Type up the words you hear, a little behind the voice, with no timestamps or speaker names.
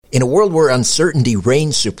In a world where uncertainty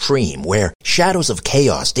reigns supreme, where shadows of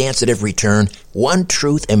chaos dance at every turn, one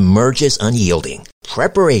truth emerges unyielding.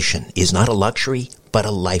 Preparation is not a luxury, but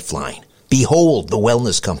a lifeline. Behold the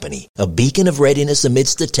Wellness Company, a beacon of readiness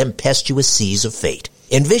amidst the tempestuous seas of fate.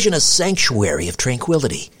 Envision a sanctuary of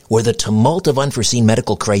tranquility, where the tumult of unforeseen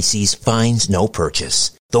medical crises finds no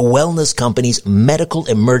purchase. The Wellness Company's Medical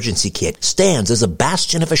Emergency Kit stands as a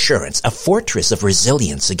bastion of assurance, a fortress of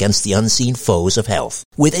resilience against the unseen foes of health.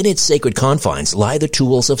 Within its sacred confines lie the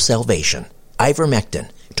tools of salvation.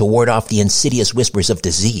 Ivermectin, to ward off the insidious whispers of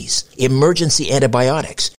disease. Emergency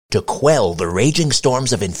antibiotics, to quell the raging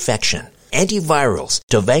storms of infection. Antivirals,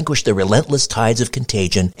 to vanquish the relentless tides of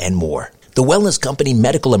contagion, and more. The Wellness Company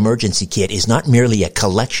Medical Emergency Kit is not merely a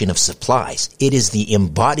collection of supplies. It is the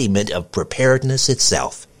embodiment of preparedness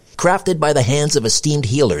itself. Crafted by the hands of esteemed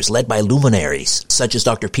healers led by luminaries such as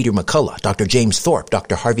Dr. Peter McCullough, Dr. James Thorpe,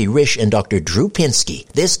 Dr. Harvey Risch, and Dr. Drew Pinsky,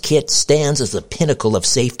 this kit stands as the pinnacle of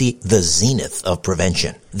safety, the zenith of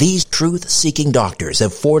prevention. These truth-seeking doctors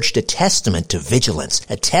have forged a testament to vigilance,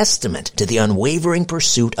 a testament to the unwavering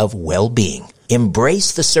pursuit of well-being.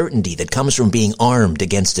 Embrace the certainty that comes from being armed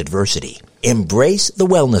against adversity. Embrace the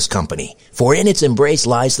Wellness Company, for in its embrace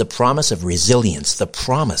lies the promise of resilience, the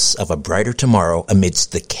promise of a brighter tomorrow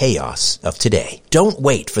amidst the chaos of today. Don't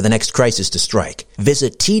wait for the next crisis to strike.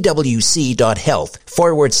 Visit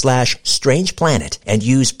twc.health/Strange Planet and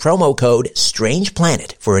use promo code Strange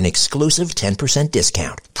Planet for an exclusive 10%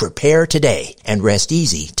 discount. Prepare today and rest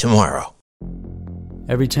easy tomorrow.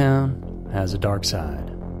 Every town has a dark side.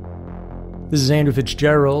 This is Andrew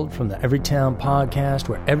Fitzgerald from the Everytown Podcast,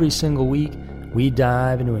 where every single week we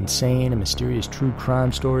dive into insane and mysterious true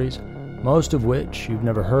crime stories, most of which you've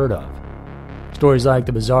never heard of. Stories like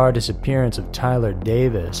the bizarre disappearance of Tyler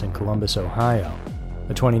Davis in Columbus, Ohio,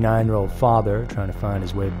 a 29-year-old father trying to find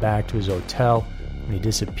his way back to his hotel when he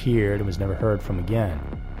disappeared and was never heard from again.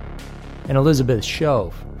 And Elizabeth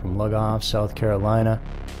Shove from Lugoff, South Carolina,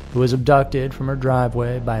 who was abducted from her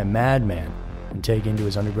driveway by a madman and taken to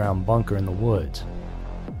his underground bunker in the woods.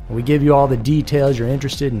 And we give you all the details you're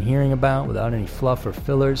interested in hearing about without any fluff or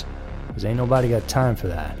fillers, because ain't nobody got time for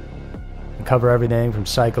that. We cover everything from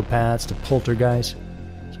psychopaths to poltergeists,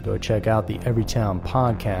 so go check out the Everytown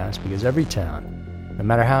Podcast, because every town, no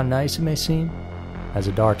matter how nice it may seem, has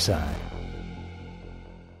a dark side.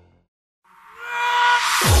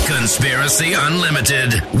 Conspiracy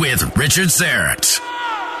Unlimited with Richard Serrett.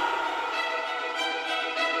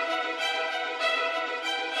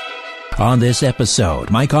 On this episode,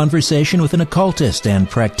 my conversation with an occultist and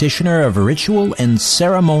practitioner of ritual and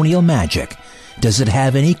ceremonial magic. Does it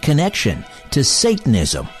have any connection to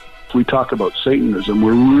Satanism? We talk about Satanism,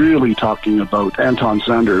 we're really talking about Anton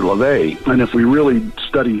Szandor LaVey. And if we really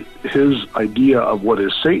study his idea of what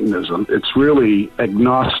is Satanism, it's really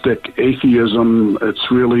agnostic atheism. It's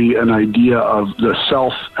really an idea of the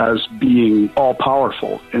self as being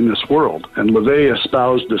all-powerful in this world. And LaVey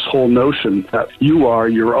espoused this whole notion that you are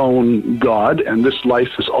your own God, and this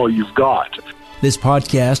life is all you've got. This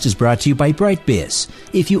podcast is brought to you by BrightBiz.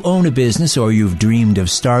 If you own a business or you've dreamed of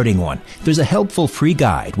starting one, there's a helpful free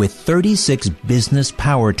guide with 36 business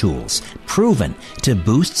power tools proven to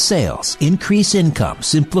boost sales, increase income,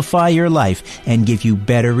 simplify your life, and give you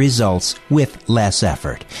better results with less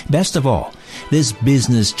effort. Best of all, this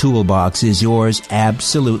business toolbox is yours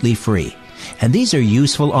absolutely free. And these are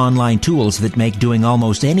useful online tools that make doing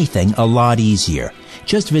almost anything a lot easier.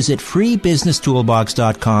 Just visit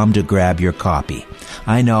freebusinesstoolbox.com to grab your copy.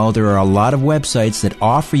 I know there are a lot of websites that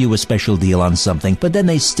offer you a special deal on something, but then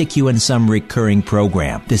they stick you in some recurring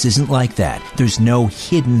program. This isn't like that. There's no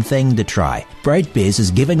hidden thing to try. BrightBiz is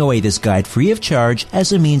giving away this guide free of charge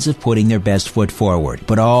as a means of putting their best foot forward.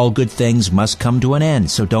 But all good things must come to an end,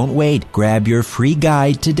 so don't wait. Grab your free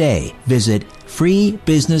guide today. Visit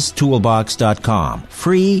freebusinesstoolbox.com.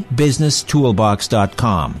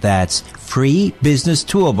 freebusinesstoolbox.com. That's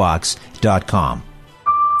freebusinesstoolbox.com.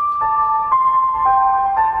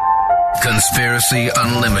 Conspiracy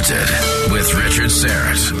Unlimited with Richard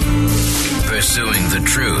Serrett. Pursuing the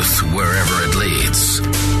truth wherever it leads.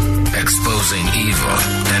 Exposing evil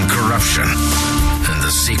and corruption and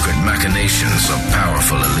the secret machinations of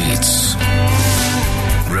powerful elites.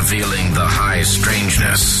 Revealing the high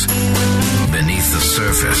strangeness beneath the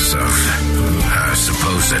surface of our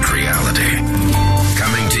supposed reality.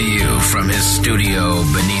 Coming to you from his studio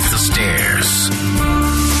beneath the stairs,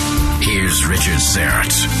 here's Richard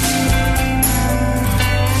Serrett.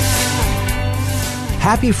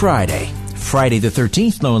 Happy Friday. Friday the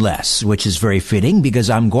 13th, no less, which is very fitting because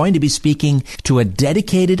I'm going to be speaking to a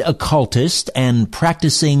dedicated occultist and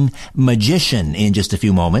practicing magician in just a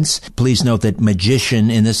few moments. Please note that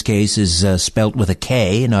magician in this case is spelt with a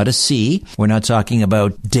K, not a C. We're not talking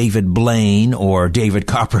about David Blaine or David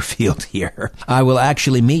Copperfield here. I will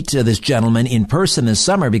actually meet this gentleman in person this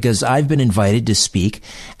summer because I've been invited to speak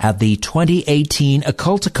at the 2018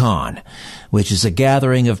 Occulticon, which is a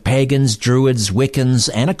gathering of pagans, druids, Wiccans,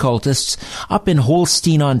 and occultists up in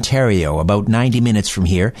Holstein, Ontario, about 90 minutes from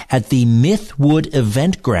here, at the Mythwood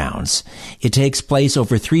Event Grounds. It takes place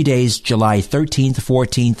over 3 days, July 13th,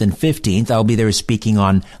 14th, and 15th. I'll be there speaking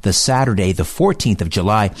on the Saturday, the 14th of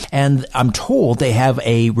July, and I'm told they have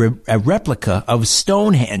a replica of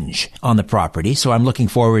Stonehenge on the property, so I'm looking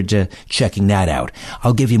forward to checking that out.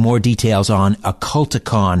 I'll give you more details on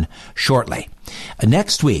Occulticon shortly.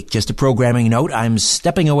 Next week, just a programming note, I'm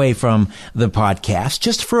stepping away from the podcast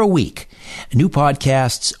just for a week. New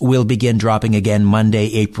podcasts will begin dropping again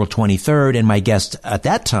Monday, April 23rd, and my guest at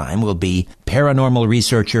that time will be paranormal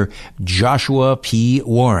researcher Joshua P.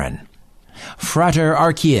 Warren. Frater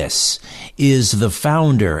Archius is the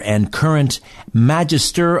founder and current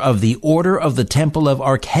Magister of the Order of the Temple of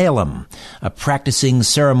Archalum, a practicing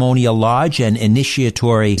ceremonial lodge and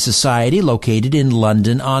initiatory society located in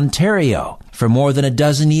London, Ontario. For more than a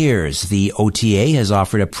dozen years, the OTA has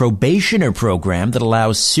offered a probationer program that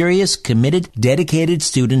allows serious, committed, dedicated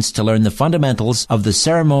students to learn the fundamentals of the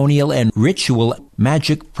ceremonial and ritual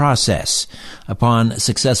magic process. Upon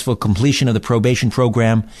successful completion of the probation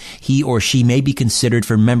program, he or she may be considered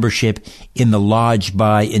for membership in the lodge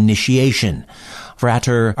by initiation.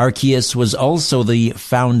 Frater Archius was also the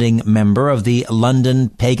founding member of the London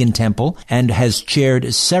Pagan Temple and has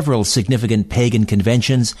chaired several significant pagan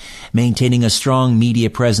conventions, maintaining a strong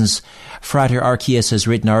media presence. Frater Archius has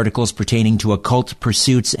written articles pertaining to occult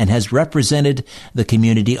pursuits and has represented the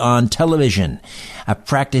community on television. A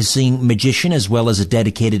practicing magician as well as a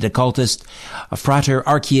dedicated occultist, Frater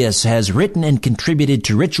Archius has written and contributed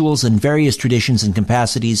to rituals in various traditions and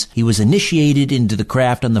capacities. He was initiated into the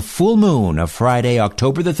craft on the full moon of Friday,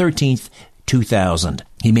 October the 13th, 2000.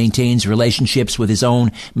 He maintains relationships with his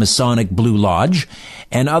own Masonic Blue Lodge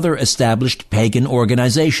and other established pagan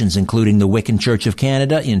organizations, including the Wiccan Church of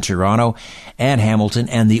Canada in Toronto and Hamilton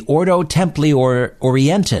and the Ordo Templi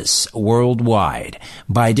Orientis worldwide.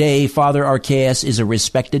 By day, Father Archius is a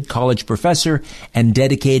respected college professor and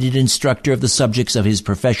dedicated instructor of the subjects of his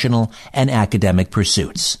professional and academic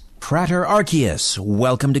pursuits. Frater Archius,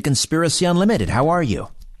 welcome to Conspiracy Unlimited. How are you?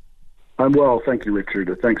 I'm well, thank you,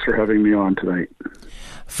 Richard. Thanks for having me on tonight.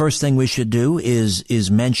 First thing we should do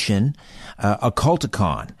is mention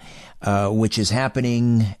Occulticon, which is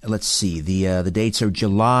happening. Let's see, the dates are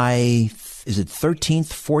July. Is it 13th,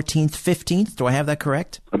 14th, 15th? Do I have that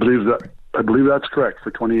correct? I believe that's correct for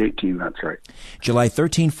 2018. That's right. July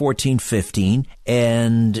 13, 14, 15,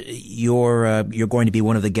 and you're going to be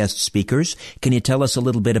one of the guest speakers. Can you tell us a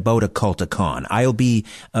little bit about Occulticon? I'll be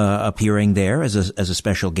appearing there as a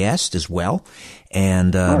special guest as well,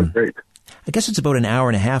 and great. I guess it's about an hour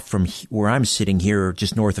and a half from where I'm sitting here,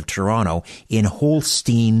 just north of Toronto, in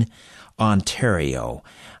Holstein, Ontario.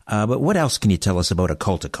 But what else can you tell us about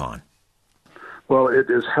Occulticon? Well, it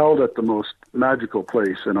is held at the most magical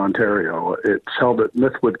place in Ontario. It's held at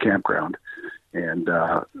Mythwood Campground. And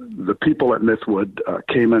the people at Mythwood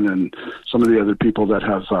came in, and some of the other people that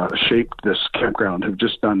have shaped this campground have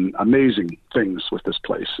just done amazing things with this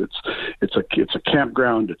place. It's a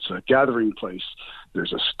campground. It's a gathering place.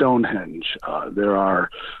 There's a Stonehenge.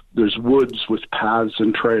 There's woods with paths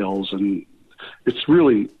and trails, and it's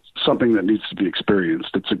really something that needs to be experienced.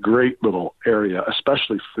 It's a great little area,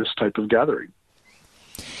 especially for this type of gathering.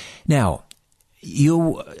 Now,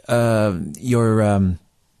 your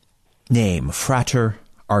name, Frater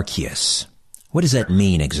Archius. What does that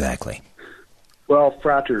mean exactly? Well,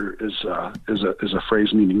 frater is a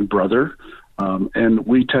phrase meaning brother, and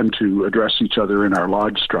we tend to address each other in our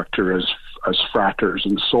lodge structure as fraters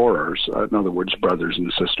and sorors. In other words, brothers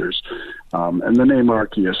and sisters. And the name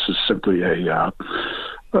Archius is simply a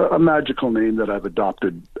magical name that I've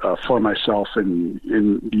adopted for myself in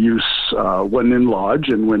use when in lodge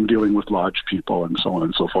and when dealing with lodge people and so on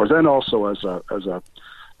and so forth, and also as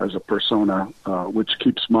a persona, which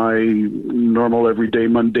keeps my normal, everyday,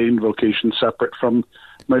 mundane vocation separate from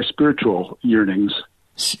my spiritual yearnings.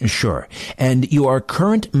 Sure. And you are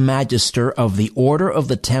current Magister of the Order of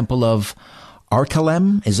the Temple of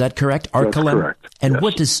Archalum, is that correct? Archalum? That's correct. And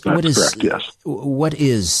yes. What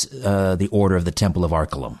is the Order of the Temple of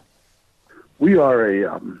Archalum?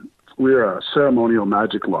 We're a ceremonial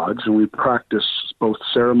magic lodge, and we practice both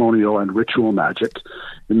ceremonial and ritual magic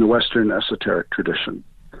in the Western esoteric tradition.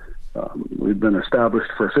 We've been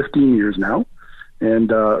established for 15 years now, and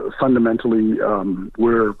fundamentally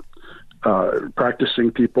we're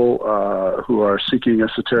practicing people who are seeking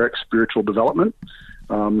esoteric spiritual development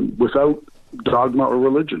without dogma or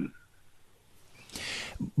religion.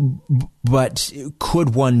 But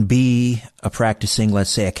could one be a practicing,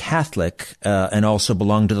 let's say, a Catholic and also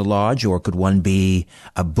belong to the lodge, or could one be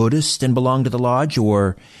a Buddhist and belong to the lodge,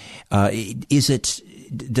 or does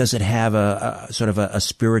it have a sort of a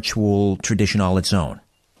spiritual tradition all its own?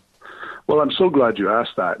 Well, I'm so glad you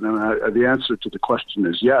asked that. And the answer to the question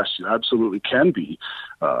is yes, you absolutely can be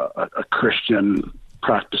a Christian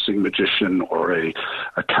practicing magician, or a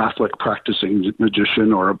Catholic practicing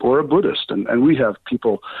magician, or a Buddhist. And we have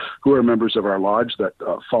people who are members of our lodge that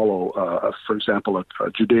follow, for example, a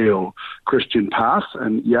Judeo-Christian path,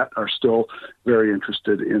 and yet are still very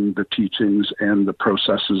interested in the teachings and the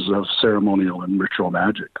processes of ceremonial and ritual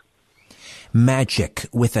magic. Magick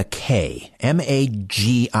with a K,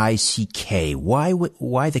 Magick.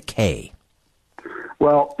 Why the K?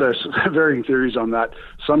 Well, there's varying theories on that.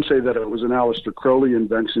 Some say that it was an Aleister Crowley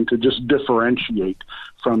invention to just differentiate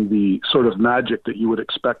from the sort of magic that you would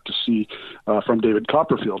expect to see from David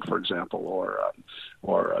Copperfield, for example,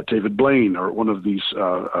 or David Blaine, or one of these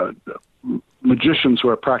magicians who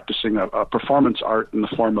are practicing a performance art in the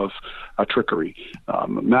form of trickery.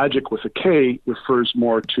 Magic with a K refers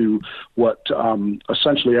more to what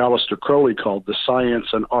essentially Aleister Crowley called the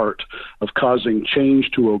science and art of causing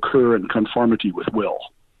change to occur in conformity with will.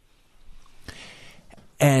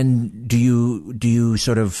 And do you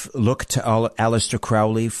sort of look to Aleister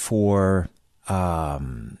Crowley for, I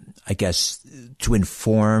guess, to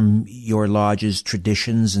inform your lodge's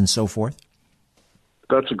traditions and so forth?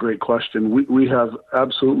 That's a great question. We have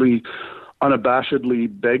absolutely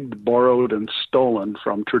unabashedly begged, borrowed, and stolen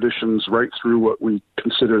from traditions right through what we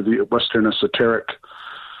consider the Western esoteric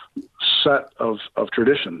set of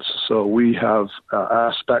traditions. So we have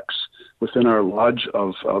aspects within our lodge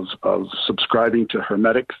of subscribing to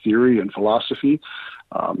Hermetic theory and philosophy.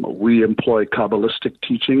 We employ Kabbalistic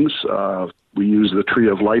teachings. We use the Tree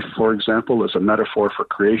of Life, for example, as a metaphor for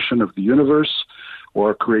creation of the universe,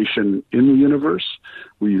 or creation in the universe.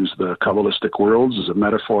 We use the Kabbalistic worlds as a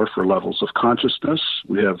metaphor for levels of consciousness.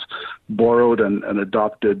 We have borrowed and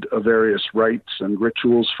adopted various rites and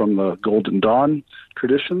rituals from the Golden Dawn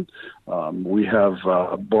tradition. We have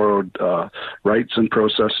borrowed rites and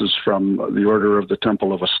processes from the Order of the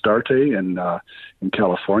Temple of Astarte in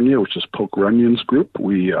California, which is Poke Runyon's group.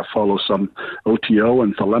 We follow some OTO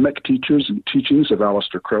and Thelemic teachings of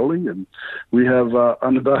Aleister Crowley, and we have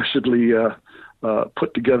unabashedly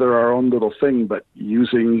put together our own little thing, but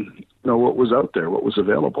using what was out there, what was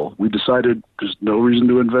available. We decided there's no reason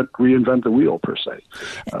to reinvent the wheel, per se.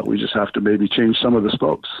 We just have to maybe change some of the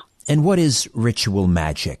spokes. And what is ritual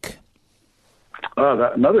magic?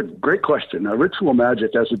 Another great question. Now, ritual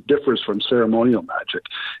magic, as it differs from ceremonial magic,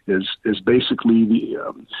 is basically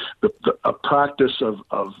a practice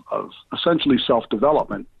of essentially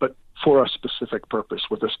self-development, but for a specific purpose,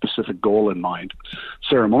 with a specific goal in mind.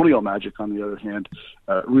 Ceremonial magic, on the other hand,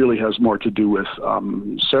 really has more to do with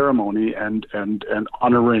ceremony and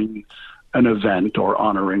honoring an event or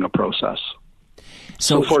honoring a process.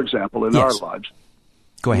 So for example, in our lodge,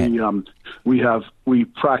 go ahead. We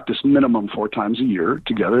practice minimum 4 times a year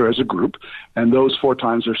together as a group, and those 4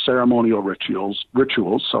 times are ceremonial rituals,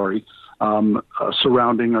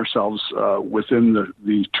 surrounding ourselves within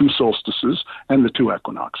the 2 solstices and the 2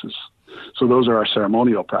 equinoxes. So those are our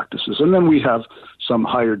ceremonial practices, and then we have some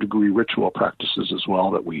higher degree ritual practices as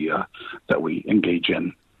well that we engage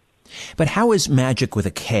in. But how is magic with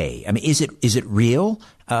a K? I mean, is it real?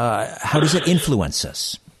 How does it influence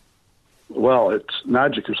us? Well,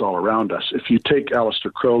 magic is all around us. If you take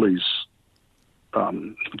Aleister Crowley's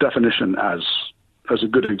definition as a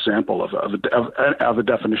good example of a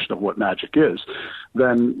definition of what magic is,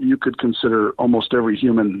 then you could consider almost every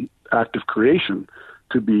human act of creation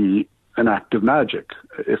to be an act of magic.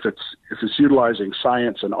 If it's utilizing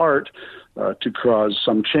science and art to cause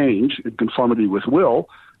some change in conformity with will,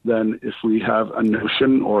 then if we have a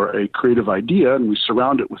notion or a creative idea and we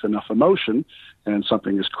surround it with enough emotion and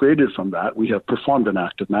something is created from that, we have performed an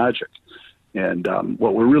act of magic. And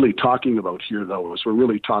what we're really talking about here, though, is we're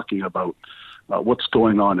really talking about what's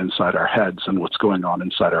going on inside our heads and what's going on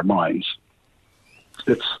inside our minds.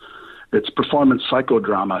 It's performance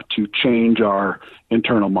psychodrama to change our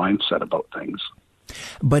internal mindset about things.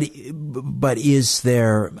 But is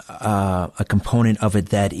there a component of it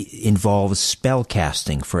that involves spell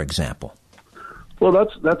casting, for example? Well,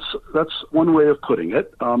 that's one way of putting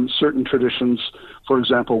it. Certain traditions, for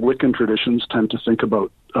example, Wiccan traditions, tend to think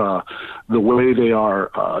about the way they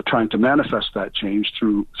are trying to manifest that change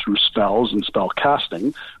through spells and spell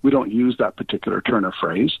casting. We don't use that particular turn of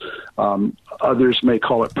phrase. Others may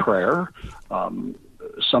call it prayer.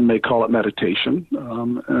 Some may call it meditation.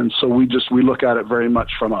 And so we look at it very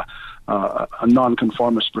much from a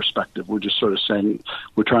nonconformist perspective. We're just sort of saying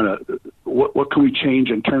we're trying to what can we change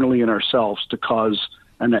internally in ourselves to cause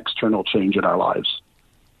an external change in our lives.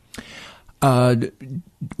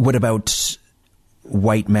 What about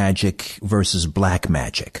white magic versus black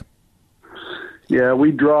magic? Yeah,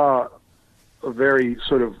 we draw a very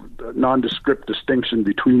sort of nondescript distinction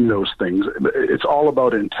between those things. It's all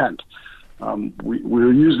about intent. We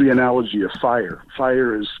use the analogy of fire.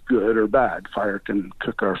 Fire is good or bad. Fire can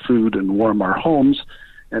cook our food and warm our homes,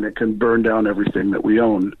 and it can burn down everything that we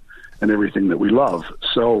own and everything that we love.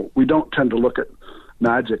 So we don't tend to look at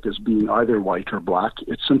magic as being either white or black.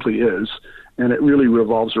 It simply is, and it really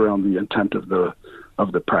revolves around the intent of the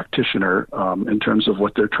practitioner in terms of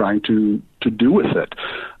what they're trying to do with it.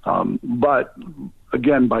 But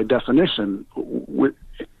again, by definition, with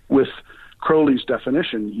Crowley's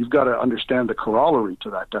definition, you've got to understand the corollary to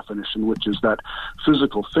that definition, which is that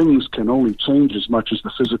physical things can only change as much as the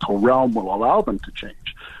physical realm will allow them to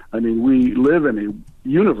change. I mean, we live in a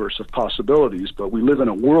universe of possibilities, but we live in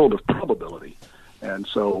a world of probability. And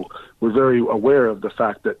so we're very aware of the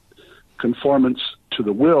fact that conformance to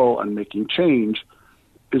the will and making change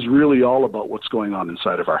is really all about what's going on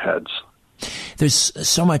inside of our heads. There's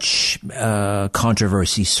so much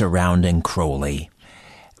controversy surrounding Crowley.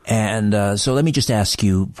 And so let me just ask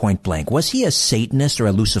you point blank, was he a Satanist or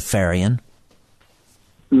a Luciferian?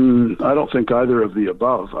 I don't think either of the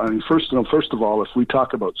above. I mean, first of all, if we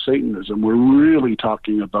talk about Satanism, we're really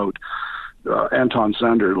talking about Anton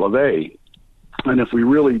Szandor LaVey. And if we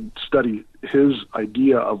really study his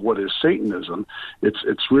idea of what is Satanism,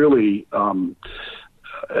 it's really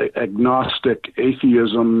agnostic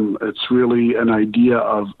atheism. It's really an idea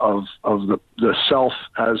of the self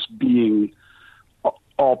as being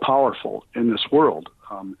all powerful in this world.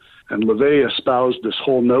 And LaVey espoused this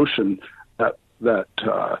whole notion that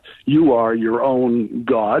you are your own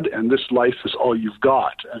God, and this life is all you've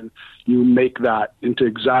got, and you make that into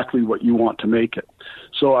exactly what you want to make it.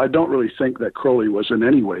 So I don't really think that Crowley was in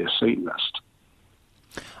any way a Satanist.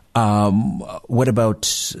 What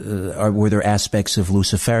about, were there aspects of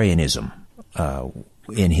Luciferianism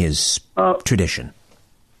in his tradition?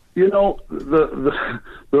 You know, the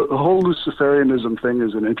whole Luciferianism thing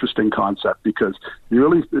is an interesting concept because if you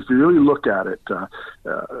really look at it,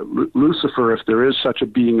 Lucifer, if there is such a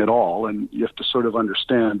being at all, and you have to sort of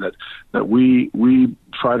understand that we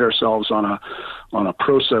pride ourselves on a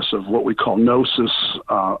process of what we call gnosis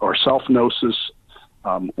or self-gnosis.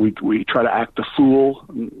 We try to act the fool,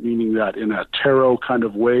 meaning that in a tarot kind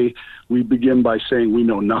of way, we begin by saying we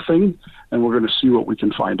know nothing, and we're going to see what we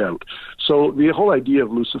can find out. So the whole idea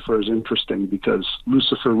of Lucifer is interesting because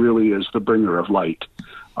Lucifer really is the bringer of light.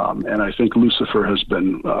 And I think Lucifer has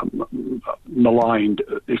been maligned,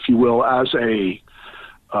 if you will, as a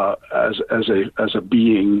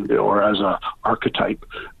being or as a archetype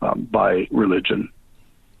by religion.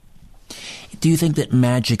 Do you think that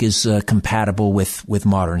magic is compatible with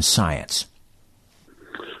modern science?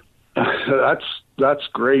 That's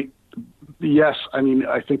great. Yes, I mean,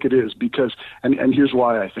 I think it is because, and here's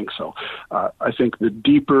why I think so. I think the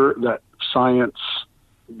deeper that science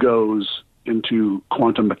goes into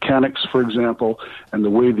quantum mechanics, for example, and the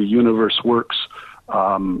way the universe works,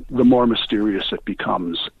 the more mysterious it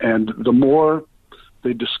becomes. And the more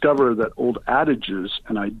they discover that old adages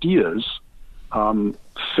and ideas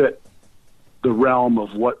fit the realm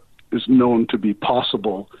of what is known to be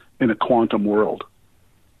possible in a quantum world.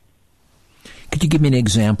 Could you give me an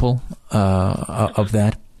example of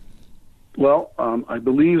that? Well, I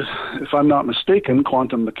believe, if I'm not mistaken,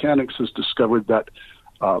 quantum mechanics has discovered that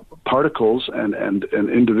particles and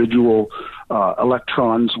individual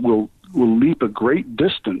electrons will leap a great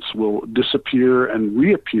distance, will disappear and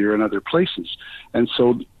reappear in other places. And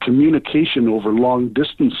so communication over long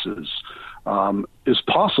distances is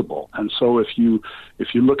possible. And so if you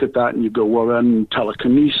look at that and you go, well, then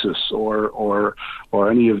telekinesis or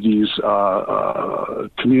any of these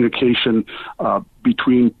communication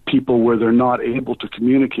between people where they're not able to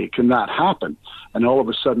communicate, can that happen? And all of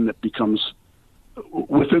a sudden it becomes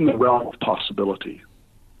within the realm of possibility.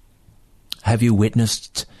 Have you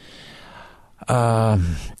witnessed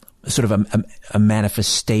sort of a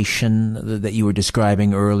manifestation that you were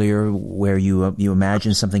describing earlier, where you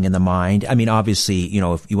imagine something in the mind? I mean, obviously,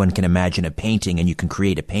 if one can imagine a painting and you can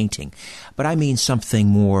create a painting, but I mean something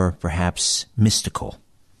more perhaps mystical.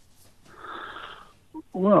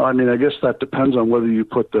 Well, I mean, I guess that depends on whether you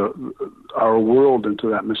put our world into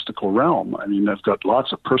that mystical realm. I mean, I've got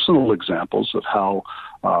lots of personal examples of how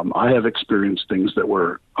I have experienced things that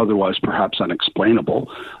were otherwise perhaps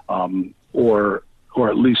unexplainable, or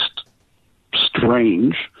at least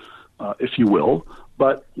strange, if you will.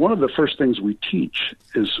 But one of the first things we teach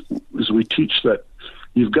is we teach that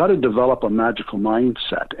you've got to develop a magical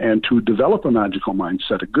mindset. And to develop a magical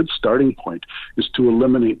mindset, a good starting point is to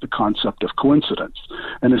eliminate the concept of coincidence.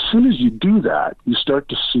 And as soon as you do that, you start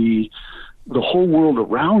to see the whole world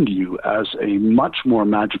around you as a much more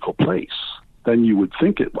magical place than you would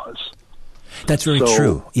think it was. That's very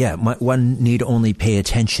true. Yeah, one need only pay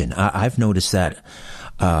attention. I've noticed that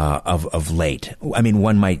of late. I mean,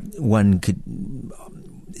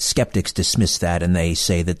 skeptics dismiss that, and they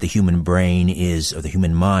say that the human brain or the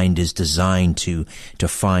human mind is designed to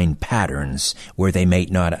find patterns where they may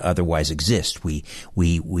not otherwise exist. We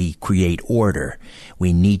create order.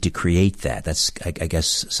 We need to create that. That's, I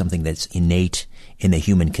guess, something that's innate in the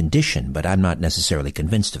human condition, but I'm not necessarily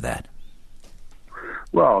convinced of that.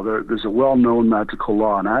 Well, there's a well-known magical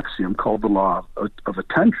law and axiom called the law of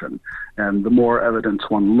attention, and the more evidence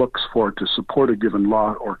one looks for to support a given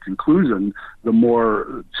law or conclusion, the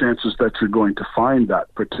more chances that you're going to find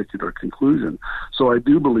that particular conclusion. So I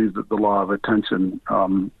do believe that the law of attention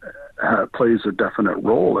plays a definite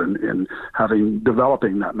role in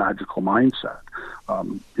developing that magical mindset.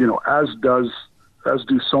 As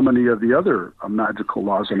do so many of the other magical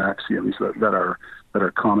laws and axioms that are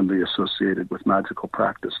commonly associated with magical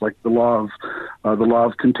practice, like the law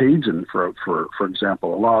of contagion, for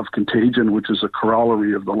example. A law of contagion, which is a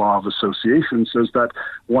corollary of the law of association, says that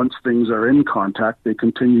once things are in contact, they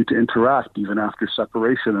continue to interact even after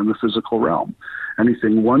separation in the physical realm.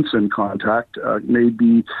 Anything once in contact may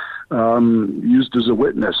be used as a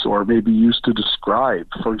witness, or may be used to describe.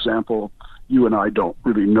 For example, you and I don't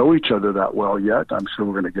really know each other that well yet. I'm sure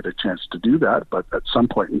we're going to get a chance to do that, but at some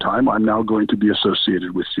point in time, I'm now going to be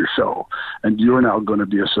associated with your show, and you're now going to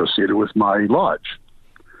be associated with my lodge.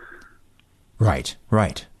 Right.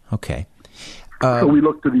 Okay. So we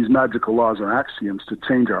look to these magical laws and axioms to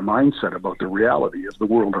change our mindset about the reality of the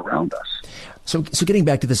world around us. So getting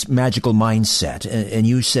back to this magical mindset, and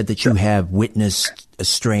you said that you have witnessed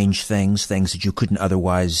strange things that you couldn't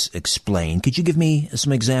otherwise explain. Could you give me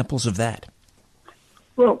some examples of that?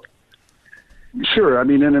 Well, sure. I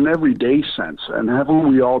mean, in an everyday sense, and haven't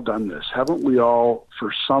we all done this? Haven't we all,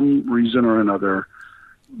 for some reason or another,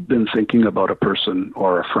 been thinking about a person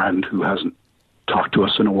or a friend who hasn't talked to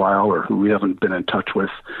us in a while, or who we haven't been in touch with,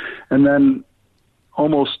 and then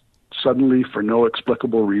almost suddenly, for no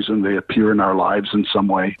explicable reason, they appear in our lives in some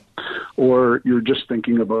way? Or you're just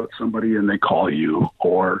thinking about somebody and they call you,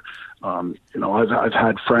 or I've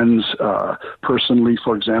had friends personally.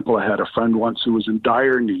 For example, I had a friend once who was in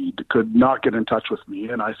dire need, could not get in touch with me,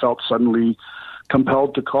 and I felt suddenly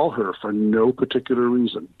compelled to call her for no particular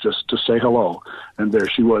reason, just to say hello. And there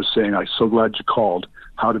she was saying, "I'm so glad you called.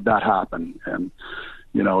 How did that happen?" And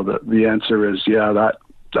the answer is,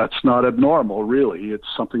 that's not abnormal, really. It's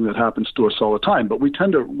something that happens to us all the time, but we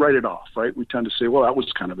tend to write it off, right? We tend to say, well, that was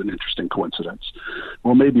kind of an interesting coincidence.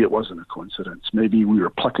 Well, maybe it wasn't a coincidence. Maybe we were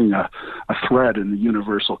plucking a thread in the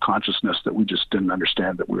universal consciousness that we just didn't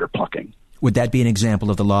understand that we were plucking. Would that be an example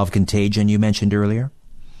of the law of contagion you mentioned earlier?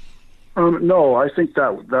 No, I think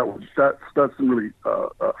that doesn't really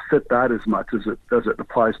fit that as much as it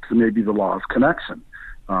applies to maybe the law of connection.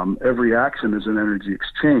 Every action is an energy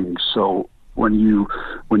exchange, so when you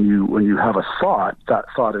have a thought, that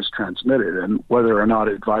thought is transmitted, and whether or not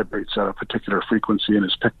it vibrates at a particular frequency and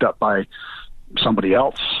is picked up by somebody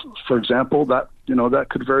else, for example, that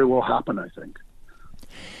could very well happen, I think.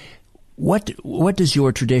 What does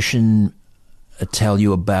your tradition tell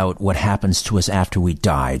you about what happens to us after we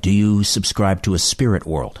die? Do you subscribe to a spirit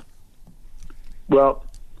world? Well,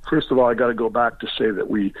 first of all, I got to go back to say that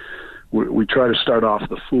we try to start off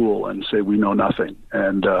the fool and say we know nothing,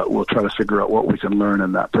 and we'll try to figure out what we can learn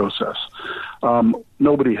in that process.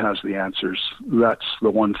 Nobody has the answers. That's the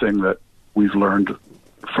one thing that we've learned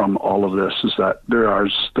from all of this, is that there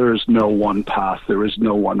is no one path, there is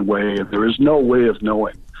no one way, and there is no way of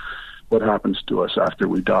knowing what happens to us after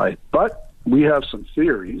we die. But we have some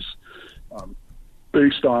theories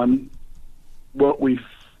based on what we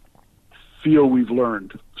feel we've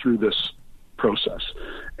learned through this process.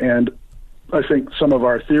 And I think some of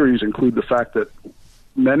our theories include the fact that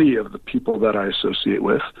many of the people that I associate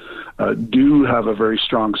with do have a very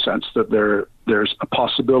strong sense that there's a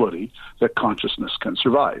possibility that consciousness can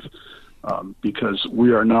survive, because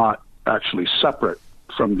we are not actually separate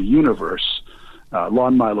from the universe.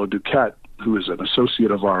 Lon Milo Duquette, who is an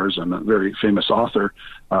associate of ours and a very famous author,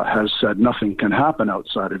 has said nothing can happen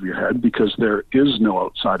outside of your head because there is no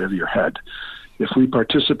outside of your head. If we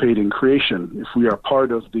participate in creation, if we are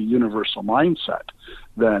part of the universal mindset,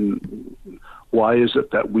 then why is it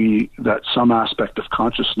that some aspect of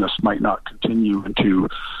consciousness might not continue into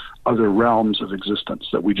other realms of existence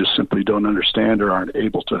that we just simply don't understand or aren't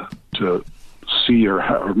able to see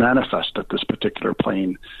or manifest at this particular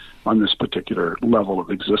plane on this particular level of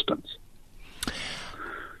existence?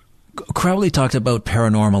 Crowley talked about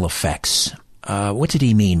paranormal effects. What did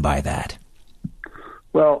he mean by that?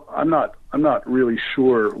 Well, I'm not really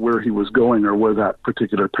sure where he was going or where that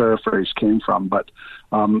particular paraphrase came from, but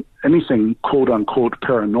anything quote unquote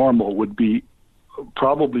paranormal would be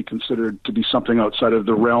probably considered to be something outside of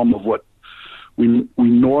the realm of what we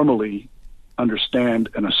normally understand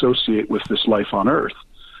and associate with this life on Earth.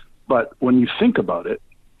 But when you think about it,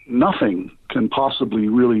 nothing can possibly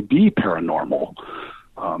really be paranormal.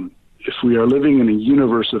 If we are living in a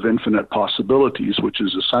universe of infinite possibilities, which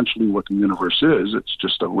is essentially what the universe is, it's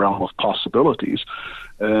just a realm of possibilities.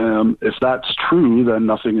 If that's true, then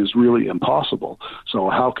nothing is really impossible. So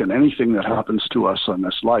how can anything that happens to us on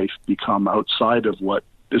this life become outside of what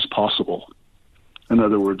is possible? In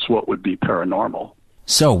other words, what would be paranormal?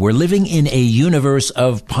 So we're living in a universe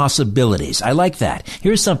of possibilities. I like that.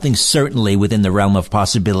 Here's something certainly within the realm of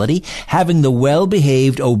possibility: having the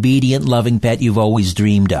well-behaved, obedient, loving pet you've always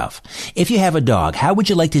dreamed of. If you have a dog, how would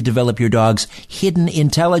you like to develop your dog's hidden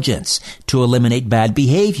intelligence to eliminate bad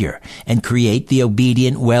behavior and create the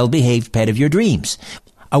obedient, well-behaved pet of your dreams?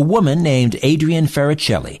 A woman named Adrienne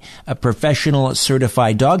Ferricelli, a professional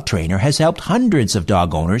certified dog trainer, has helped hundreds of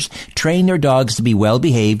dog owners train their dogs to be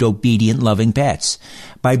well-behaved, obedient, loving pets.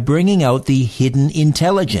 By bringing out the hidden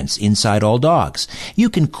intelligence inside all dogs, you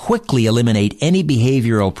can quickly eliminate any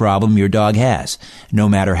behavioral problem your dog has, no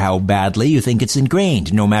matter how badly you think it's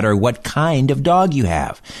ingrained, no matter what kind of dog you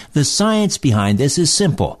have. The science behind this is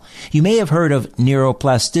simple. You may have heard of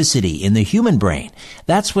neuroplasticity in the human brain.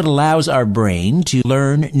 That's what allows our brain to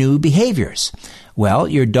learn new behaviors. Well,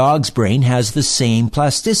 your dog's brain has the same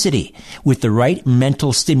plasticity. With the right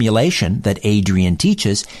mental stimulation that Adrienne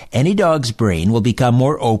teaches, any dog's brain will become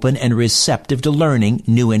more open and receptive to learning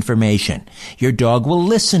new information. Your dog will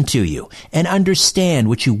listen to you and understand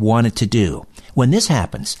what you want it to do. When this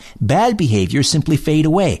happens, bad behaviors simply fade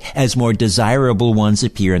away as more desirable ones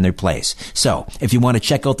appear in their place. So, if you want to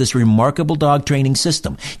check out this remarkable dog training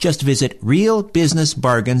system, just visit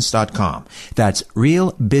realbusinessbargains.com. That's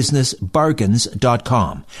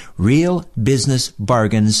realbusinessbargains.com.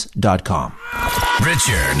 realbusinessbargains.com.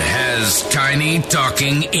 Richard has tiny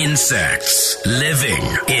talking insects living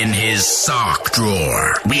in his sock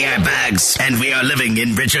drawer. We are bugs, and we are living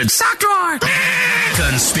in Richard's sock drawer.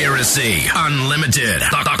 Conspiracy Unlimited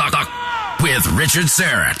with Richard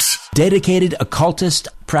Serrett. Dedicated occultist,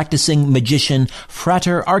 practicing magician,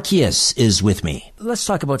 Frater Arceus is with me. Let's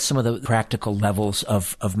talk about some of the practical levels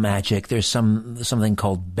of magic. There's something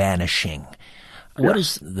called banishing. Yeah. What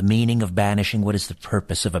is the meaning of banishing? What is the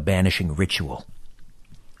purpose of a banishing ritual?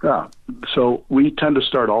 Yeah, so we tend to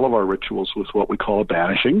start all of our rituals with what we call a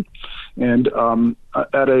banishing. And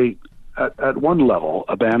at one level,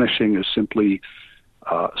 a banishing is simply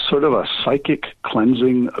sort of a psychic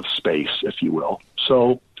cleansing of space, if you will.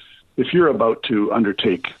 So if you're about to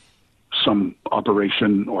undertake some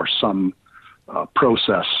operation or some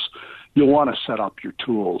process, you'll want to set up your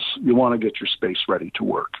tools. You want to get your space ready to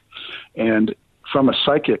work. And from a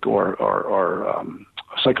psychic or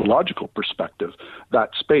psychological perspective, that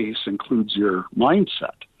space includes your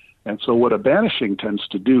mindset. And so what a banishing tends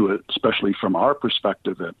to do, especially from our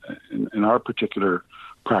perspective in our particular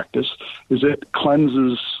practice, is it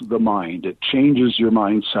cleanses the mind. It changes your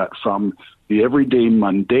mindset from the everyday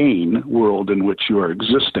mundane world in which you are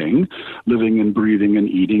existing, living and breathing and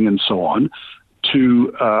eating and so on,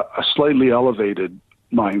 to a slightly elevated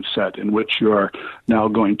mindset in which you are now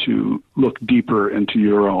going to look deeper into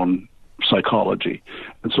your own psychology.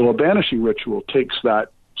 And so a banishing ritual takes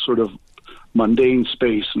that sort of mundane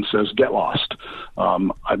space and says, get lost.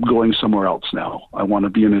 I'm going somewhere else now. I want to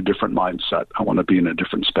be in a different mindset. I want to be in a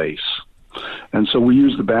different space. And so we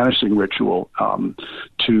use the banishing ritual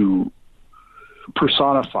to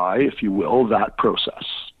personify, if you will, that process.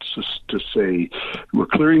 To say, we're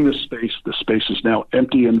clearing this space. The space is now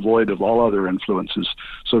empty and void of all other influences,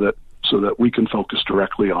 so that so that we can focus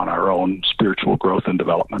directly on our own spiritual growth and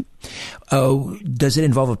development. Oh, does it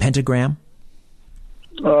involve a pentagram?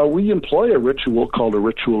 We employ a ritual called a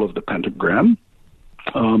ritual of the pentagram.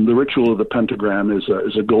 The ritual of the pentagram is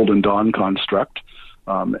a Golden Dawn construct,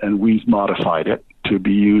 and we've modified it to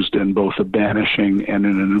be used in both a banishing and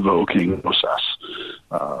in an invoking process.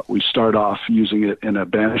 We start off using it in a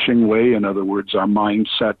banishing way. In other words, our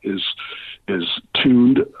mindset is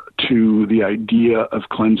tuned to the idea of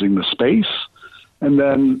cleansing the space, and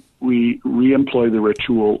then we re-employ the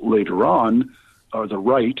ritual later on, or the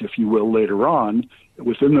rite, if you will, later on,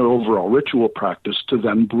 within the overall ritual practice to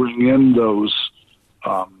then bring in those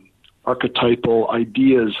archetypal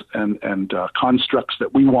ideas and constructs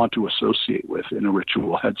that we want to associate with in a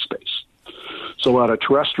ritual headspace. So at a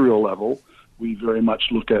terrestrial level, we very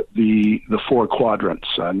much look at the four quadrants,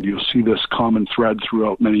 and you'll see this common thread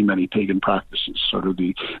throughout many, many pagan practices, sort of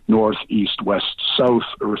the north, east, west, south,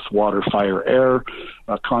 earth, water, fire, air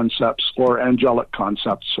concepts, or angelic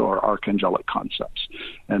concepts, or archangelic concepts.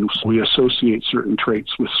 And so we associate certain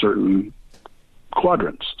traits with certain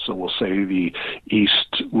quadrants. So we'll say the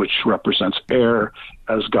east, which represents air,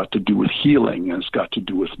 has got to do with healing, has got to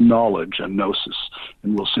do with knowledge and gnosis.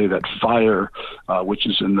 And we'll say that fire, which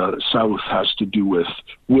is in the south, has to do with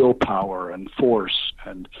willpower and force,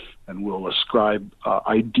 and we'll ascribe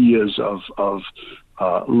ideas of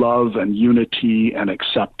love and unity and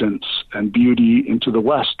acceptance and beauty into the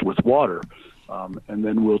west with water. And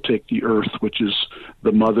then we'll take the earth, which is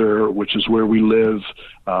the mother, which is where we live,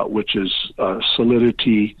 which is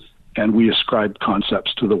solidity, and we ascribe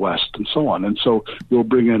concepts to the west and so on. And so we'll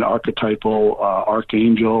bring in archetypal,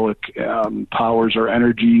 archangelic powers or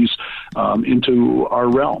energies into our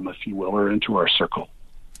realm, if you will, or into our circle.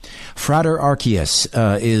 Frater Arceus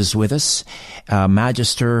is with us,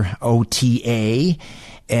 Magister OTA.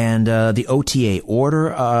 And the OTA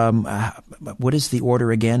order, what is the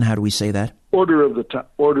order again? How do we say that? Order of the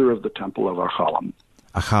Temple of Achalam.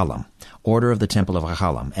 Achalam. Order of the Temple of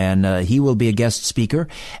Achalam. And he will be a guest speaker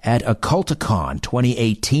at Occulticon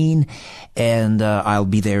 2018, and I'll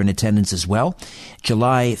be there in attendance as well.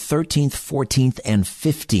 July 13th, 14th, and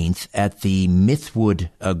 15th at the Mythwood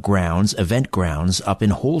event grounds up in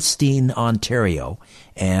Holstein, Ontario.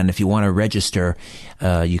 And if you want to register,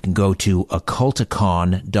 you can go to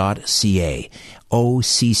occulticon.ca.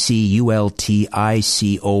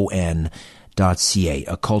 occulticon.ca.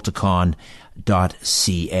 occulticon.ca.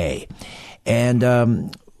 And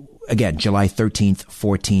again, July 13th,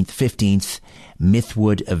 14th, 15th,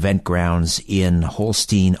 Mythwood Event Grounds in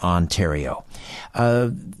Holstein, Ontario.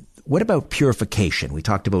 What about purification? We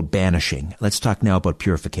talked about banishing. Let's talk now about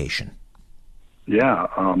purification. Yeah,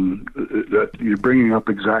 you're bringing up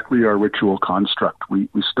exactly our ritual construct. We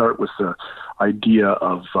start with the idea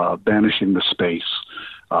of banishing the space.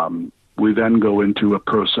 We then go into a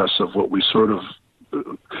process of what we sort of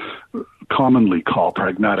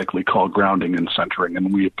pragmatically call grounding and centering,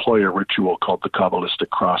 and we employ a ritual called the Kabbalistic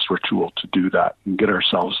Cross Ritual to do that and get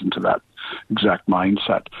ourselves into that exact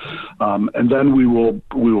mindset. And then we will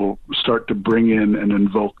start to bring in and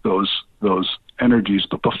invoke those energies.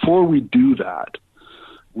 But before we do that,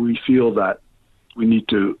 we feel that we need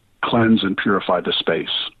to cleanse and purify the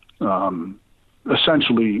space,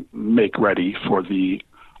 essentially make ready for the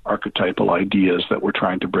archetypal ideas that we're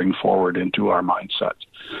trying to bring forward into our mindset.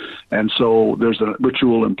 And so there's a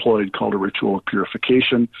ritual employed called a ritual of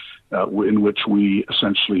purification, in which we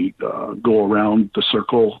essentially go around the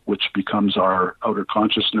circle, which becomes our outer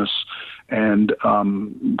consciousness, and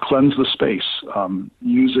cleanse the space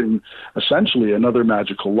using essentially another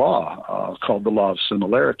magical law called the law of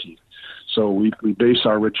similarity. So we base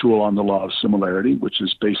our ritual on the law of similarity, which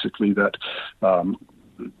is basically that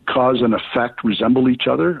cause and effect resemble each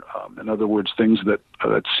other. In other words, things that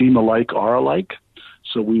seem alike are alike.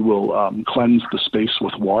 So we will cleanse the space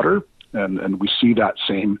with water, and we see that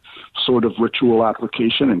same sort of ritual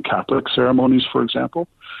application in Catholic ceremonies, for example.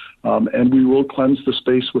 And we will cleanse the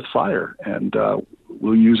space with fire, and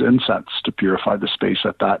we'll use incense to purify the space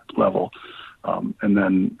at that level. And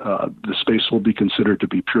then the space will be considered to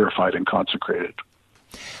be purified and consecrated.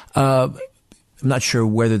 I'm not sure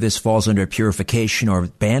whether this falls under purification or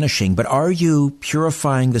banishing, but are you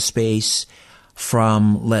purifying the space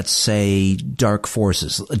from, let's say, dark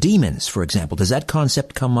forces, demons, for example? Does that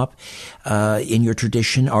concept come up in your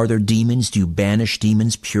tradition? Are there demons? Do you banish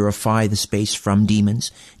demons, purify the space from demons?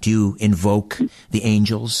 Do you invoke the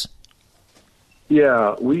angels?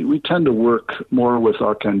 Yeah, we tend to work more with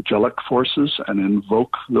archangelic forces and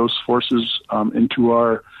invoke those forces into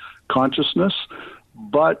our consciousness.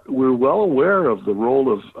 But we're well aware of the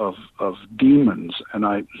role of demons, and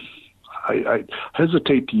I I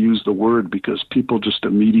hesitate to use the word because people just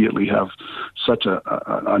immediately have such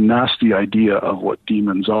a nasty idea of what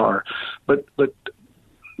demons are. But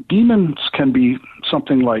demons can be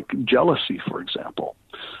something like jealousy, for example.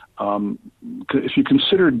 If you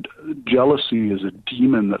considered jealousy as a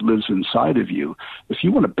demon that lives inside of you, if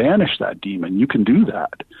you want to banish that demon, you can do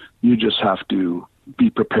that. You just have to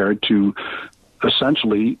be prepared to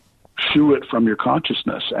essentially shoo it from your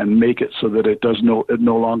consciousness and make it so that it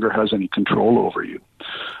no longer has any control over you.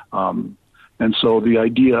 And so the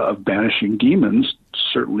idea of banishing demons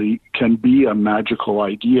certainly can be a magical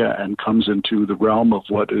idea and comes into the realm of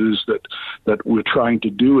what it is that we're trying to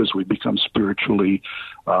do as we become spiritually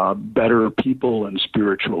better people and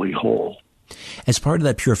spiritually whole. As part of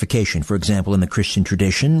that purification, for example, in the Christian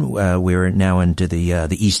tradition, we're now into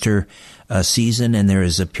the Easter season, and there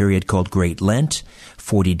is a period called Great Lent,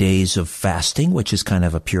 40 days of fasting, which is kind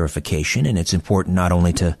of a purification, and it's important not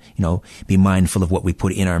only to, be mindful of what we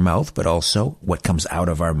put in our mouth, but also what comes out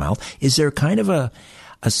of our mouth. Is there kind of a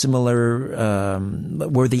similar,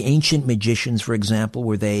 were the ancient magicians, for example,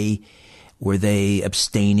 were they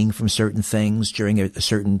abstaining from certain things during a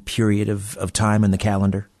certain period of time in the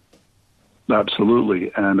calendar?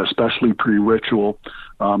 Absolutely, and especially pre-ritual.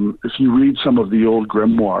 If you read some of the old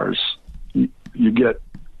grimoires, you get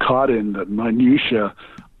caught in the minutiae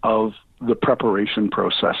of the preparation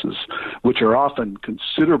processes, which are often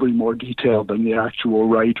considerably more detailed than the actual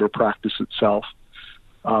rite or practice itself.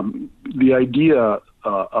 The idea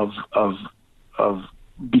of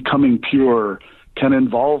becoming pure can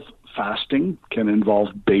involve fasting, can involve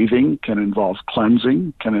bathing, can involve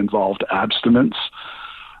cleansing, can involve abstinence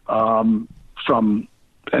from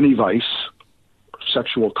any vice,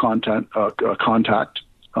 sexual contact,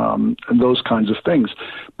 and those kinds of things.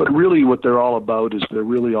 But really what they're all about is they're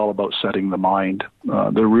really all about setting the mind.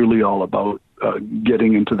 They're really all about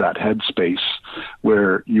getting into that headspace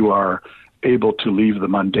where you are able to leave the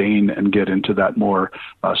mundane and get into that more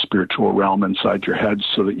spiritual realm inside your head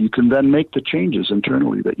so that you can then make the changes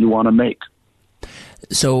internally that you want to make.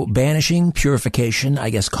 So banishing, purification,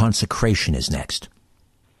 I guess consecration is next.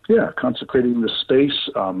 Yeah, consecrating the space.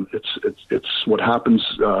 It's what happens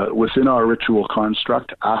within our ritual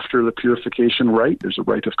construct after the purification rite. There's a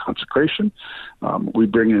rite of consecration. We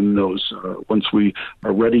bring in those, once we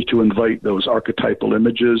are ready to invite those archetypal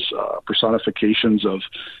images, personifications of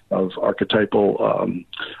archetypal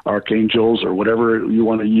archangels or whatever you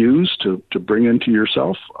want to use to bring into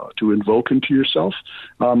yourself, to invoke into yourself.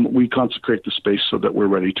 We consecrate the space so that we're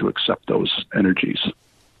ready to accept those energies.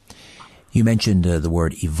 You mentioned the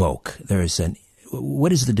word evoke.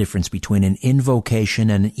 What is the difference between an invocation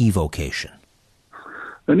and an evocation?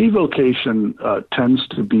 An evocation tends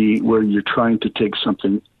to be where you're trying to take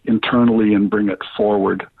something internally and bring it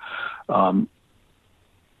forward. For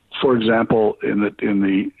example, in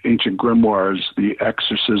the ancient grimoires, the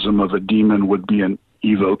exorcism of a demon would be an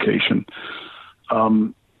evocation.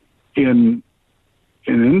 In an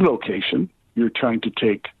invocation, you're trying to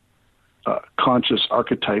take conscious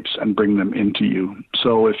archetypes and bring them into you.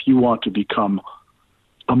 So if you want to become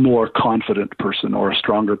a more confident person or a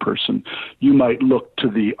stronger person, you might look to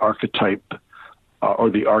the archetype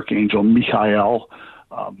or the archangel Michael,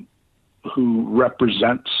 who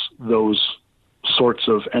represents those sorts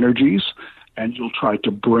of energies, and you'll try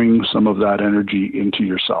to bring some of that energy into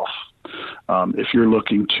yourself. If you're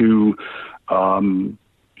looking to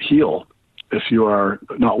heal, if you are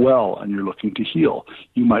not well and you're looking to heal,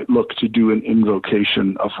 you might look to do an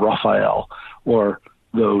invocation of Raphael or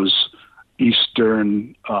those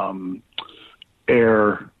Eastern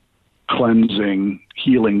air cleansing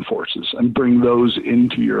healing forces and bring those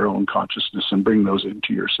into your own consciousness and bring those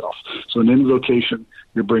into yourself. So an invocation,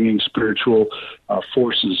 you're bringing spiritual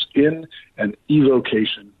forces in, and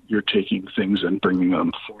evocation, you're taking things and bringing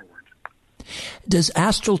them forward. Does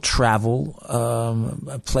astral travel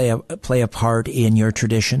play a part in your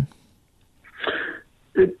tradition?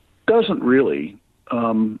 It doesn't really.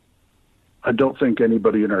 I don't think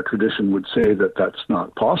anybody in our tradition would say that that's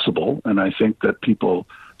not possible, and I think that people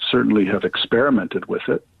certainly have experimented with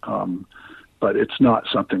it, but it's not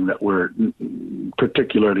something that we're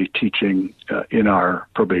particularly teaching in our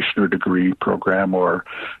probationer degree program or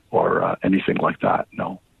anything like that,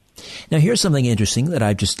 no. Now, here's something interesting that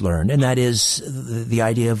I've just learned, and that is the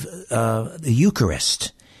idea of the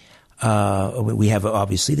Eucharist. We have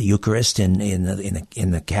obviously the Eucharist in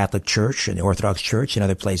the Catholic Church and the Orthodox Church and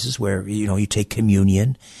other places where you take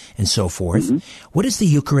communion and so forth. Mm-hmm. What does the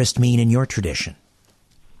Eucharist mean in your tradition?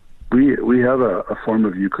 We have a form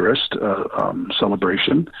of Eucharist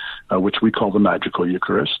celebration, which we call the Magical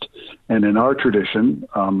Eucharist, and in our tradition,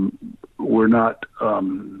 we're not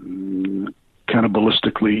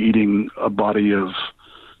cannibalistically eating a body of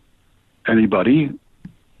anybody.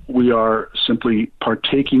 We are simply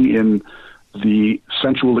partaking in the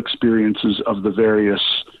sensual experiences of the various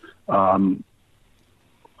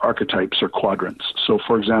archetypes or quadrants. So,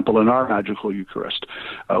 for example, in our magical Eucharist,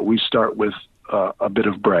 we start with a bit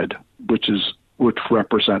of bread, which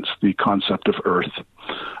represents the concept of earth,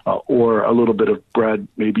 or a little bit of bread,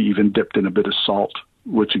 maybe even dipped in a bit of salt,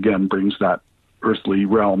 which again brings that earthly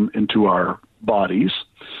realm into our bodies.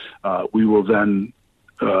 We will then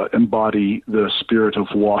embody the spirit of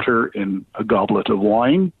water in a goblet of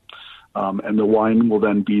wine, and the wine will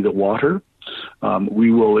then be the water.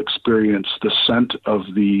 We will experience the scent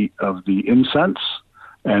of the incense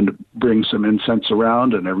and bring some incense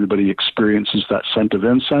around, and everybody experiences that scent of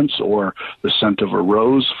incense or the scent of a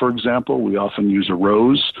rose, for example. We often use a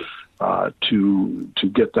rose to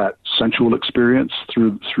get that sensual experience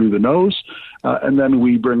through the nose. And then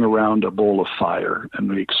we bring around a bowl of fire, and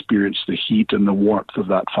we experience the heat and the warmth of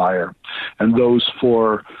that fire. And those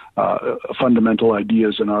four fundamental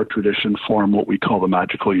ideas in our tradition form what we call the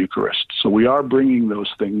magical Eucharist. So we are bringing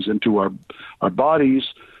those things into our bodies,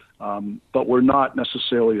 but we're not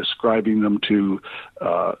necessarily ascribing them to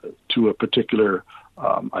a particular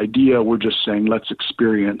idea. We're just saying, let's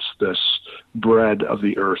experience this bread of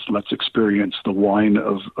the earth. Let's experience the wine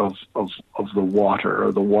of the water,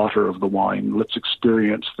 or the water of the wine. Let's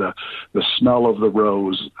experience the smell of the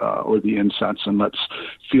rose or the incense, and let's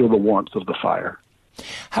feel the warmth of the fire.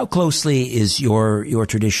 How closely is your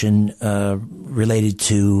tradition related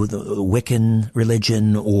to the Wiccan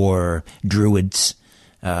religion or Druids,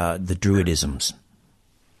 the Druidisms?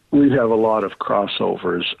 We have a lot of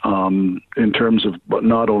crossovers in terms of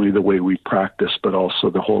not only the way we practice, but also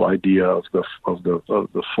the whole idea of the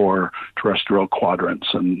four terrestrial quadrants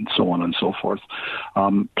and so on and so forth.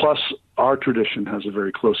 Plus, our tradition has a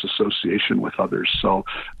very close association with others, so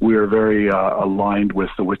we are very aligned with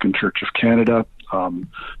the Wiccan Church of Canada.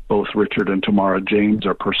 Both Richard and Tamara James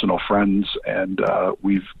are personal friends, and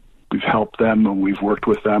we've helped them, and we've worked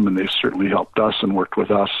with them, and they've certainly helped us and worked with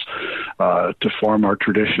us to form our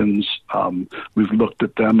traditions. We've looked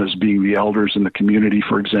at them as being the elders in the community,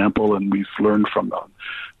 for example, and we've learned from them.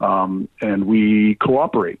 And we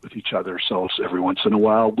cooperate with each other. So every once in a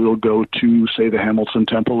while, we'll go to, say, the Hamilton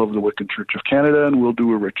Temple of the Wiccan Church of Canada, and we'll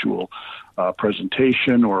do a ritual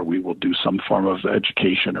presentation, or we will do some form of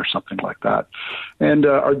education or something like that. And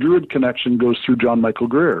our Druid connection goes through John Michael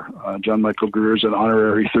Greer. John Michael Greer is an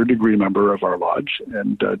honorary third-degree member of our lodge,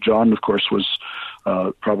 and John, of course, was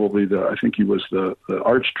probably I think he was the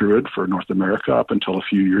Archdruid for North America up until a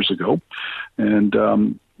few years ago. And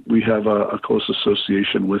we have a close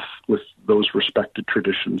association with those respected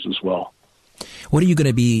traditions as well. What are you going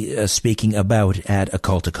to be speaking about at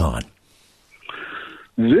Occulticon?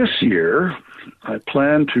 This year, I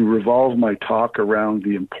plan to revolve my talk around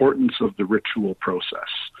the importance of the ritual process,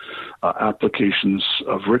 applications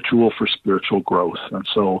of ritual for spiritual growth. And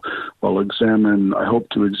so I hope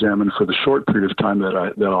to examine for the short period of time that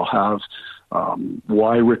I'll have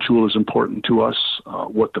why ritual is important to us,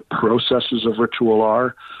 what the processes of ritual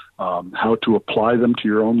are, how to apply them to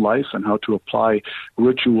your own life, and how to apply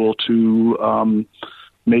ritual to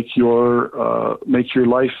make your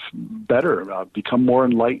life better, become more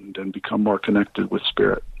enlightened, and become more connected with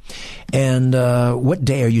spirit. And what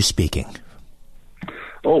day are you speaking?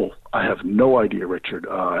 Oh, I have no idea, Richard.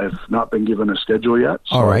 I've not been given a schedule yet,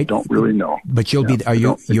 so all right. I don't really know. But you'll be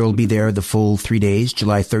there the full 3 days,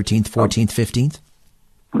 July 13th, 14th, 15th?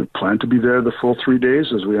 We plan to be there the full 3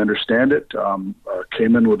 days, as we understand it.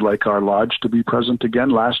 Cayman would like our lodge to be present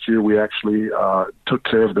again. Last year, we actually took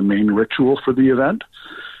care of the main ritual for the event.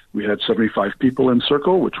 We had 75 people in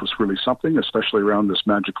circle, which was really something, especially around this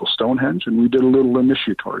magical Stonehenge, and we did a little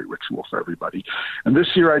initiatory ritual for everybody. And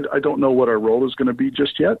this year, I don't know what our role is going to be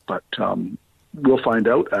just yet, but we'll find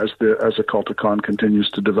out as Occulticon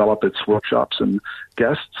continues to develop its workshops and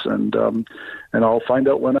guests, and I'll find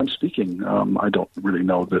out when I'm speaking. I don't really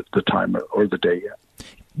know the time or the day yet.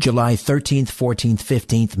 July 13th, 14th,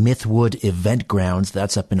 15th, Mythwood Event Grounds.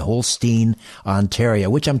 That's up in Holstein, Ontario,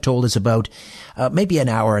 which I'm told is about maybe an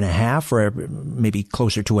hour and a half, or maybe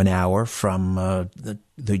closer to an hour from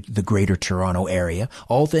the greater Toronto area.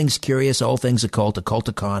 All things curious, all things occult,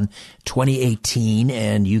 Occulticon 2018,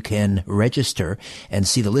 and you can register and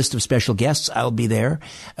see the list of special guests. I'll be there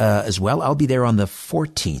as well. I'll be there on the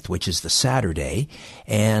 14th, which is the Saturday.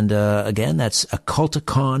 And again, that's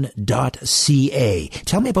occulticon.ca.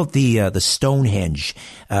 Tell me about the Stonehenge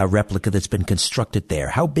replica that's been constructed there.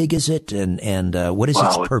 How big is it, and what is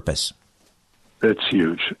its purpose? It's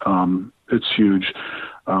huge. It's huge.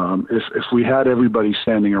 If we had everybody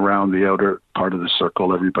standing around the outer part of the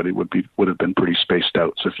circle, everybody would have been pretty spaced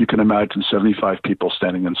out. So if you can imagine 75 people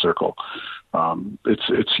standing in a circle,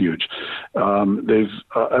 it's huge.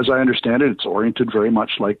 As I understand it, it's oriented very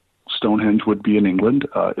much like Stonehenge would be in England.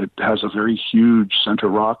 It has a very huge center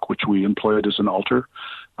rock, which we employed as an altar.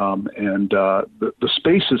 And the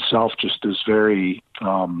space itself just is very,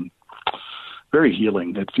 very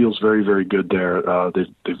healing. It feels very, very good there.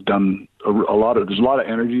 They've done there's a lot of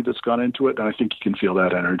energy that's gone into it. And I think you can feel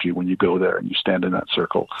that energy when you go there and you stand in that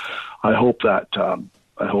circle. I hope that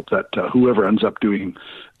whoever ends up doing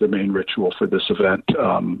the main ritual for this event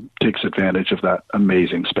takes advantage of that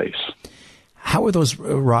amazing space. How are those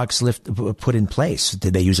rocks put in place?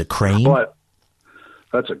 Did they use a crane? But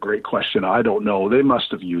that's a great question. I don't know. They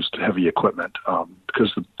must have used heavy equipment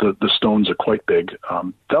because the stones are quite big.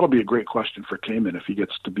 That'll be a great question for Cayman if he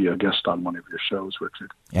gets to be a guest on one of your shows,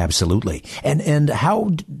 Richard. Absolutely. And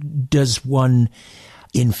how does one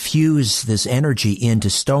infuse this energy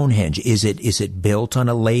into Stonehenge? Is it built on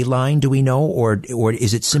a ley line, do we know, or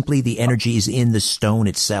is it simply the energy is in the stone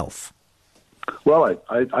itself? Well,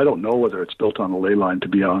 I don't know whether it's built on a ley line, to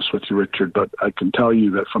be honest with you, Richard, but I can tell you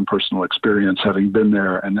that from personal experience, having been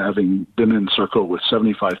there and having been in a circle with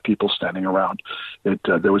 75 people standing around,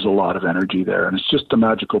 there was a lot of energy there, and it's just a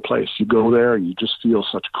magical place. You go there and you just feel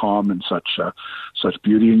such calm and such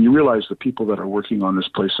beauty, and you realize the people that are working on this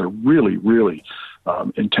place are really, really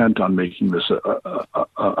intent on making this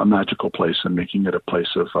a magical place and making it a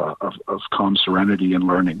place of calm serenity and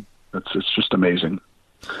learning. It's just amazing.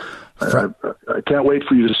 I can't wait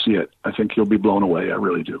for you to see it. I think you'll be blown away. I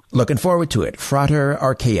really do. Looking forward to it. Frater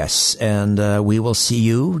Arceus. And we will see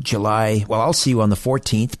you I'll see you on the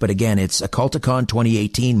 14th. But again, it's Occulticon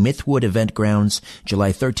 2018, Mythwood Event Grounds,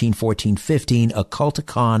 July 13, 14, 15,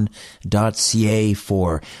 occulticon.ca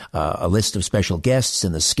for a list of special guests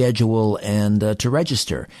and the schedule and to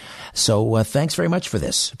register. So thanks very much for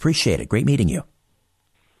this. Appreciate it. Great meeting you.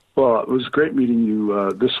 Well, it was great meeting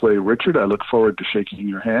you this way, Richard. I look forward to shaking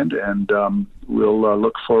your hand, and we'll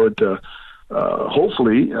look forward to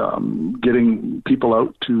hopefully getting people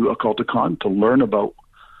out to Occulticon to learn about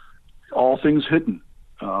all things hidden.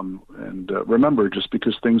 And remember, just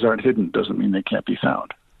because things aren't hidden doesn't mean they can't be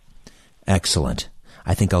found. Excellent.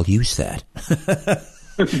 I think I'll use that.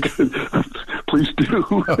 Please do.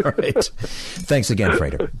 All right. Thanks again,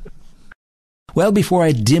 Frater. Well, before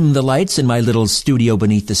I dim the lights in my little studio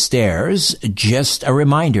beneath the stairs, just a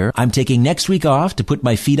reminder, I'm taking next week off to put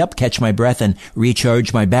my feet up, catch my breath, and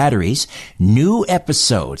recharge my batteries. New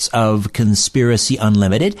episodes of Conspiracy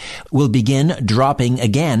Unlimited will begin dropping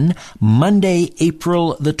again Monday,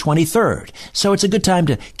 April the 23rd. So it's a good time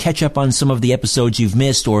to catch up on some of the episodes you've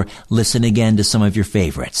missed or listen again to some of your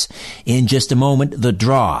favorites. In just a moment, the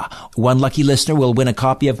draw. One lucky listener will win a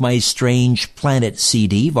copy of my Strange Planet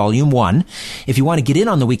CD, Volume 1. If you want to get in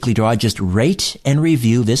on the weekly draw, just rate and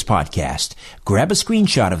review this podcast. Grab a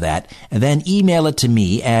screenshot of that and then email it to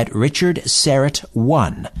me at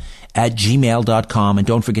richardsarrett1@gmail.com. And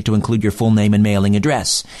don't forget to include your full name and mailing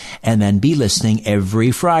address. And then be listening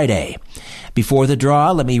every Friday. Before the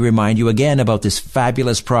draw, let me remind you again about this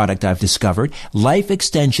fabulous product I've discovered, Life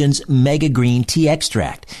Extension's Mega Green Tea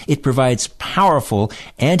Extract. It provides powerful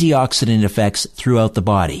antioxidant effects throughout the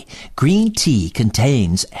body. Green tea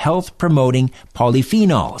contains health-promoting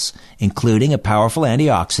polyphenols, including a powerful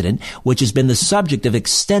antioxidant, which has been the subject of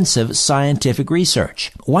extensive scientific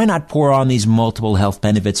research. Why not pour on these multiple health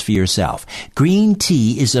benefits for yourself? Green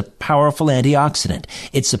tea is a powerful antioxidant.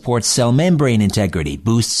 It supports cell membrane integrity,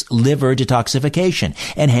 boosts liver detoxification,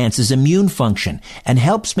 enhances immune function, and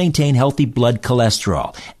helps maintain healthy blood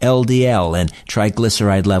cholesterol, LDL, and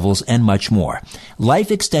triglyceride levels, and much more. Life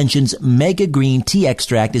Extension's Mega Green Tea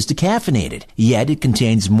Extract is decaffeinated, yet it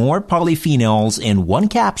contains more polyphenols in one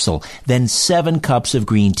capsule than 7 cups of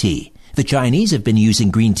green tea. The Chinese have been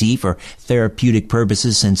using green tea for therapeutic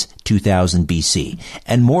purposes since 2000 BC.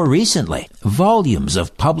 And more recently, volumes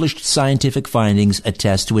of published scientific findings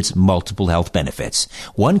attest to its multiple health benefits.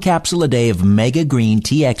 1 capsule a day of Mega Green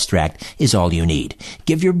Tea Extract is all you need.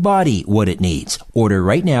 Give your body what it needs. Order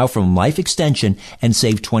right now from Life Extension and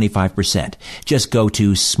save 25%. Just go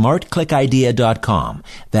to smartclickidea.com.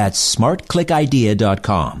 That's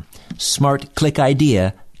smartclickidea.com.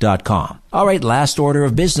 smartclickidea.com. All right, last order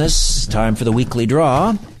of business. Time for the weekly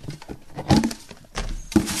draw.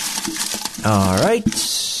 All right.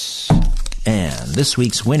 And this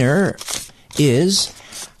week's winner is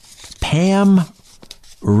Pam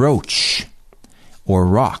Roach, or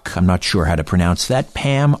Rock. I'm not sure how to pronounce that.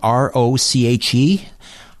 Pam, R-O-C-H-E.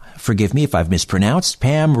 Forgive me if I've mispronounced.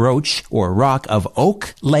 Pam Roach, or Rock, of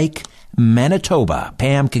Oak Lake, Manitoba.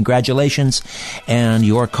 Pam, congratulations. And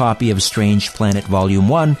your copy of Strange Planet Volume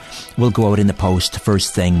 1 will go out in the post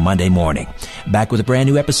first thing Monday morning. Back with a brand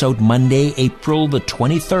new episode Monday, April the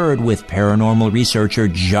 23rd with paranormal researcher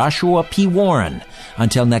Joshua P. Warren.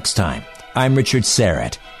 Until next time, I'm Richard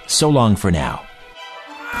Serrett. So long for now.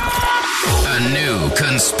 A new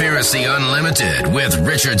Conspiracy Unlimited with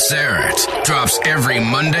Richard Serrett drops every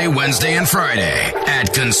Monday, Wednesday, and Friday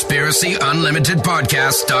at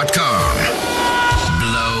conspiracyunlimitedpodcast.com.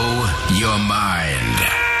 Blow your mind.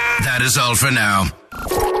 That is all for now.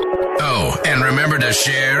 Oh, and remember to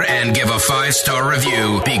share and give a 5-star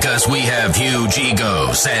review because we have huge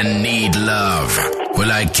egos and need love. We're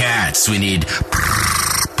like cats. We need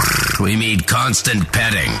constant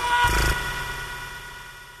petting.